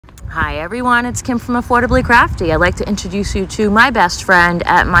Hi everyone, it's Kim from Affordably Crafty. I'd like to introduce you to my best friend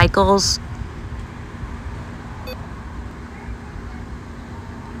at Michael's,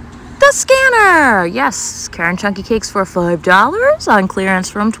 the scanner. Yes, Karen Chunky Cakes for $5 on clearance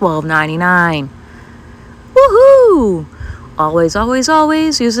from $12.99. Woohoo! Always, always,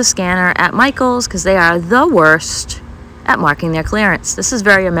 always use the scanner at Michael's because they are the worst at marking their clearance. This is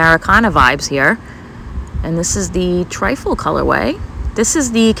very Americana vibes here. And this is the trifle colorway. This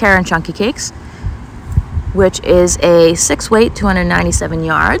is the Karen Chunky Cakes, which is a 6-weight, 297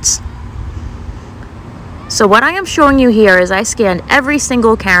 yards. So what I am showing you here is I scanned every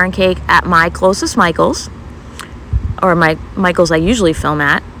single Karen cake at my closest Michael's, or my Michael's I usually film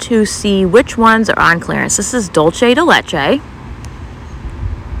at, to see which ones are on clearance. This is Dolce de Leche.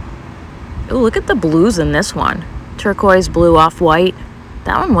 Oh, look at the blues in this one. Turquoise, blue, off-white.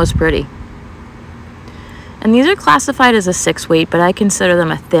 That one was pretty. And these are classified as a 6-weight, but I consider them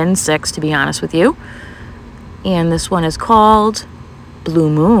a thin 6, to be honest with you. And this one is called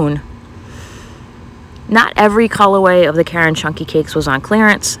Blue Moon. Not every colorway of the Karen Chunky Cakes was on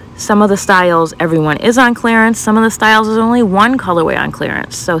clearance. Some of the styles, everyone is on clearance. Some of the styles, there's only one colorway on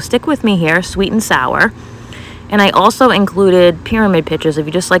clearance. So stick with me here, sweet and sour. And I also included pyramid pictures if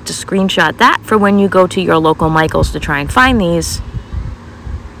you just like to screenshot that for when you go to your local Michael's to try and find these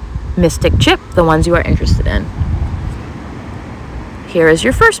Mystic Chip, the ones you are interested in. Here is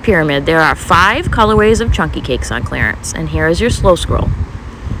your first pyramid. There are 5 colorways of Chunky Cakes on clearance, and here is your slow scroll.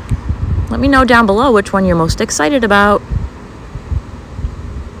 Let me know down below which one you're most excited about.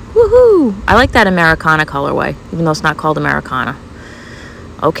 Woohoo! I like that Americana colorway, even though it's not called Americana.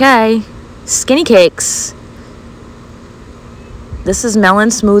 Okay, Skinny Cakes. This is Melon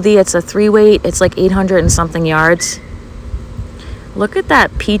Smoothie. It's a 3-weight. It's like 800 and something yards. Look at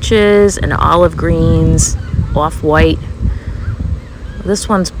that peaches and olive greens, off-white. This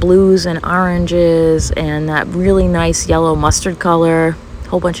one's blues and oranges and that really nice yellow mustard color. A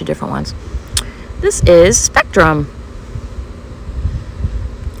whole bunch of different ones. This is Spectrum.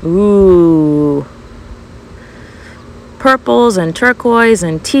 Ooh. Purples and turquoise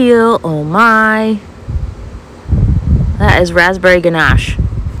and teal. Oh my. That is Raspberry Ganache.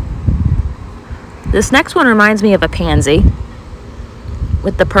 This next one reminds me of a pansy,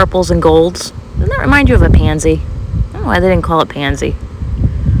 with the purples and golds. Doesn't that remind you of a pansy? I don't know why they didn't call it pansy.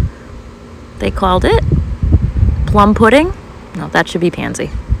 They called it plum pudding. No, that should be pansy.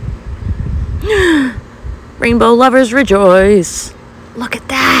 Rainbow lovers rejoice. Look at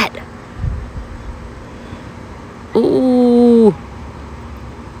that. Ooh.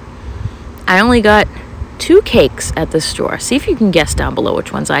 I only got 2 cakes at this store. See if you can guess down below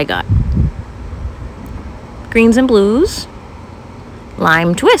which ones I got. Greens and blues.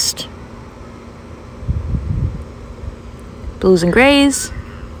 Lime twist. Blues and grays.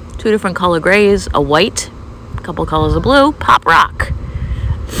 2 different color grays. A white. A couple colors of blue. Pop rock.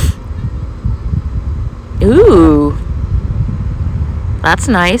 Ooh. That's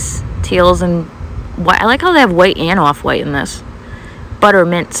nice. Teals and white. I like how they have white and off-white in this.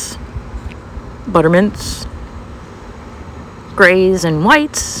 Buttermints. Buttermints. Grays and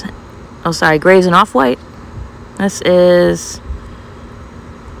whites. Oh, sorry. Grays and off-white. This is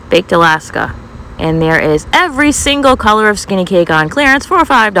Baked Alaska, and there is every single color of Skinny Cake on clearance for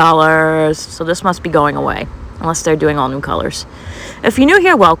 $5, so this must be going away unless they're doing all new colors. If you're new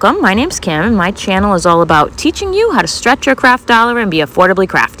here, welcome. My name's Kim, and my channel is all about teaching you how to stretch your craft dollar and be affordably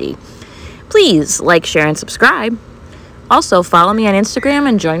crafty. Please like, share, and subscribe. Also, follow me on Instagram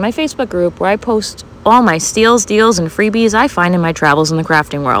and join my Facebook group where I post all my steals, deals, and freebies I find in my travels in the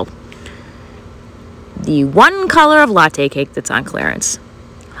crafting world. The one color of latte cake that's on clearance.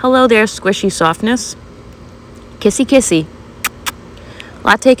 Hello there, squishy softness. Kissy kissy.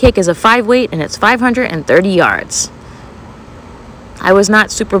 Latte cake is a 5-weight and it's 530 yards. I was not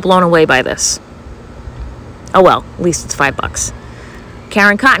super blown away by this. Oh well, at least it's $5.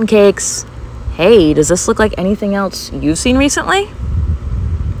 Karen Cotton Cakes. Hey, does this look like anything else you've seen recently?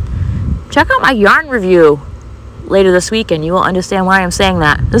 Check out my yarn review later this week and you will understand why I'm saying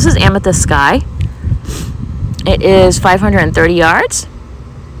that. This is Amethyst Sky. It is 530 yards.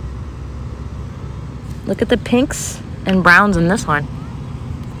 Look at the pinks and browns in this one.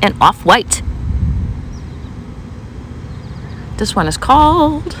 And off-white. This one is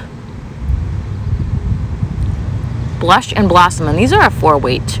called Blush and Blossom. And these are a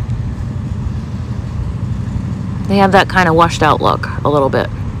 4-weight. They have that kind of washed out look a little bit.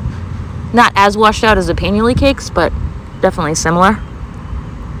 Not as washed out as the Painterly Cakes, but definitely similar.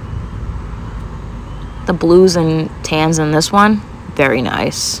 The blues and tans in this one, very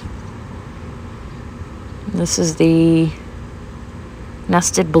nice. This is the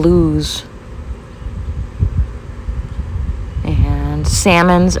nested blues. And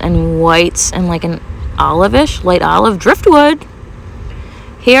salmons and whites and like an olive-ish, light olive driftwood.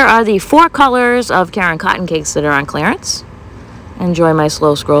 Here are the 4 colors of Karen cotton cakes that are on clearance. Enjoy my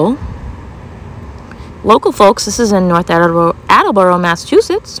slow scroll. Local folks, this is in North Attleboro,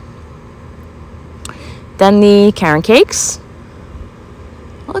 Massachusetts. Then the Karen cakes.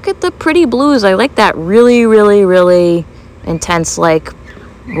 Look at the pretty blues. I like that really, really, really intense, like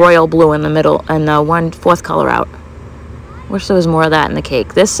royal blue in the middle and the 1/4 color out. Wish there was more of that in the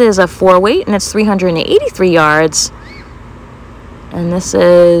cake. This is a 4-weight and it's 383 yards. And this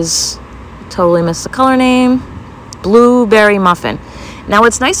is, totally missed the color name, Blueberry Muffin. Now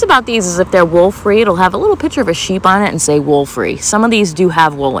what's nice about these is if they're wool-free, it'll have a little picture of a sheep on it and say wool-free. Some of these do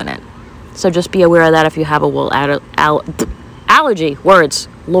have wool in it. So just be aware of that if you have a wool allergy. Words,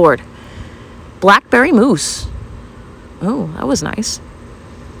 Lord. Blackberry Mousse. Oh, that was nice.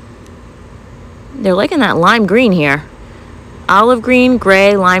 They're liking that lime green here. Olive green,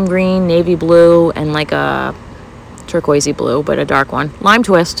 gray, lime green, navy blue, and like a turquoisey blue, but a dark one. Lime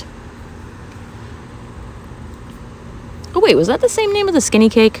twist. Oh wait, was that the same name of the skinny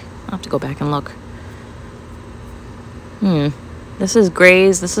cake? I'll have to go back and look. This is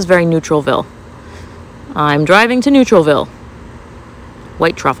Gray's. This is very Neutralville. I'm driving to Neutralville.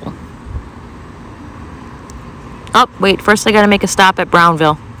 White truffle. Oh, wait, first I gotta make a stop at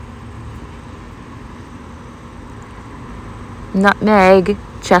Brownville. Nutmeg,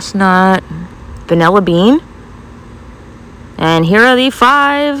 chestnut, vanilla bean. And here are the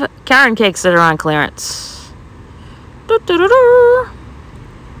 5 Karen cakes that are on clearance.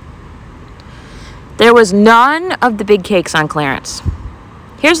 There was none of the big cakes on clearance.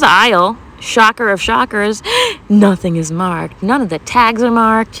 Here's the aisle. Shocker of shockers. Nothing is marked. None of the tags are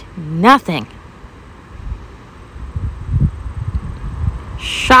marked. Nothing.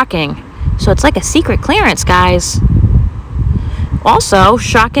 Shocking. So it's like a secret clearance, guys. Also,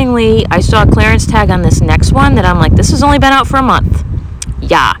 shockingly, I saw a clearance tag on this next one that I'm like, this has only been out for a month.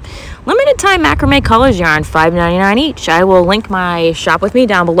 Yeah. Limited time macrame colors yarn, $5.99 each. I will link my shop with me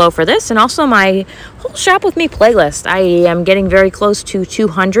down below for this and also my whole shop with me playlist. I am getting very close to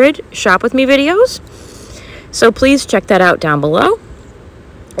 200 shop with me videos. So please check that out down below.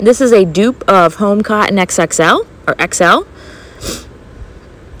 This is a dupe of Home Cotton XXL or XL.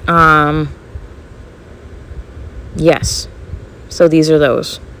 Yes. So these are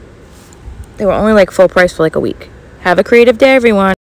those. They were only like full price for like a week. Have a creative day, everyone.